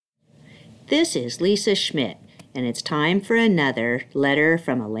This is Lisa Schmidt, and it's time for another letter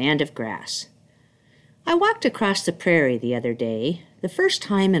from a land of grass. I walked across the prairie the other day, the first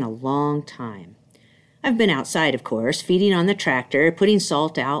time in a long time. I've been outside, of course, feeding on the tractor, putting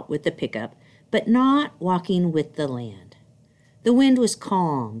salt out with the pickup, but not walking with the land. The wind was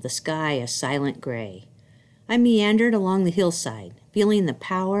calm, the sky a silent gray. I meandered along the hillside, feeling the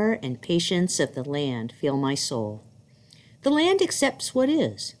power and patience of the land fill my soul. The land accepts what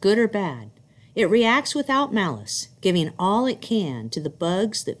is, good or bad. It reacts without malice, giving all it can to the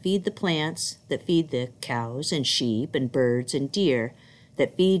bugs that feed the plants, that feed the cows and sheep and birds and deer,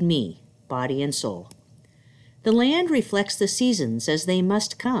 that feed me, body and soul. The land reflects the seasons as they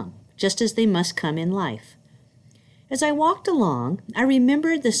must come, just as they must come in life. As I walked along, I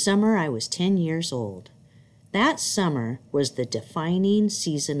remembered the summer I was 10 years old. That summer was the defining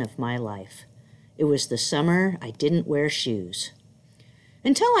season of my life. It was the summer I didn't wear shoes.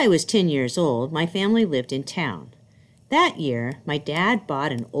 Until I was 10 years old, my family lived in town. That year, my dad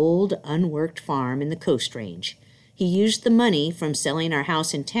bought an old, unworked farm in the Coast Range. He used the money from selling our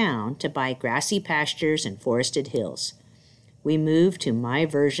house in town to buy grassy pastures and forested hills. We moved to my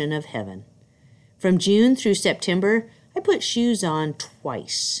version of heaven. From June through September, I put shoes on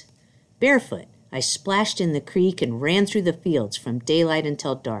twice. Barefoot, I splashed in the creek and ran through the fields from daylight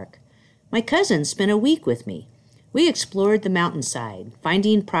until dark. My cousins spent a week with me. We explored the mountainside,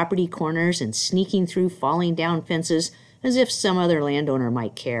 finding property corners and sneaking through falling down fences as if some other landowner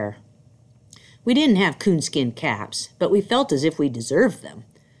might care. We didn't have coonskin caps, but we felt as if we deserved them.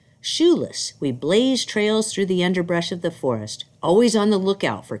 Shoeless, we blazed trails through the underbrush of the forest, always on the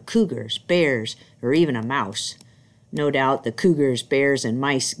lookout for cougars, bears, or even a mouse. No doubt the cougars, bears, and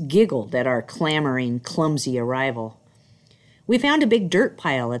mice giggled at our clamoring, clumsy arrival. We found a big dirt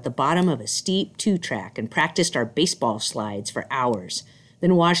pile at the bottom of a steep two-track and practiced our baseball slides for hours,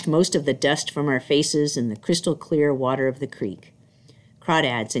 then washed most of the dust from our faces in the crystal-clear water of the creek.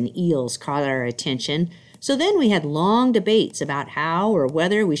 Crawdads and eels caught our attention, so then we had long debates about how or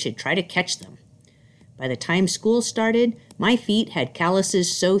whether we should try to catch them. By the time school started, my feet had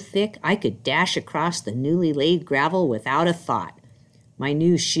calluses so thick I could dash across the newly laid gravel without a thought. My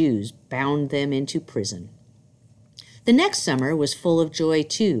new shoes bound them into prison. The next summer was full of joy,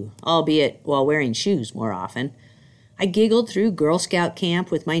 too, albeit while wearing shoes more often. I giggled through Girl Scout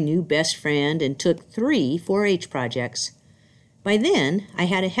camp with my new best friend and took 3 4-H projects. By then, I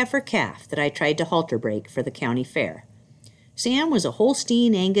had a heifer calf that I tried to halter break for the county fair. Sam was a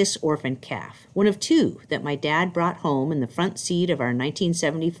Holstein Angus orphan calf, one of 2 that my dad brought home in the front seat of our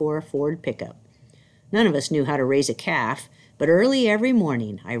 1974 Ford pickup. None of us knew how to raise a calf, but early every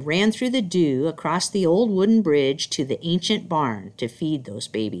morning I ran through the dew across the old wooden bridge to the ancient barn to feed those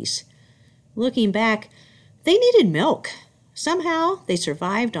babies. Looking back, they needed milk. Somehow they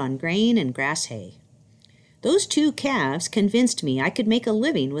survived on grain and grass hay. Those 2 calves convinced me I could make a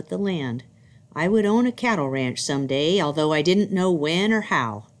living with the land. I would own a cattle ranch someday, although I didn't know when or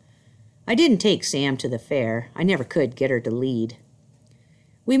how. I didn't take Sam to the fair. I never could get her to lead.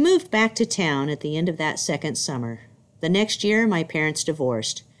 We moved back to town at the end of that second summer. The next year, my parents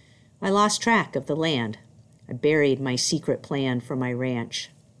divorced. I lost track of the land. I buried my secret plan for my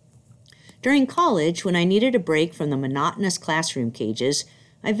ranch. During college, when I needed a break from the monotonous classroom cages,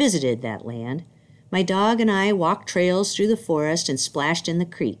 I visited that land. My dog and I walked trails through the forest and splashed in the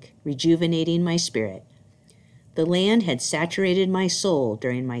creek, rejuvenating my spirit. The land had saturated my soul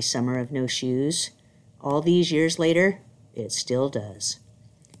during my summer of no shoes. All these years later, it still does.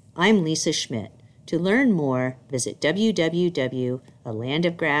 I'm Lisa Schmidt. To learn more, visit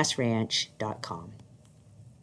www.alandofgrassranch.com.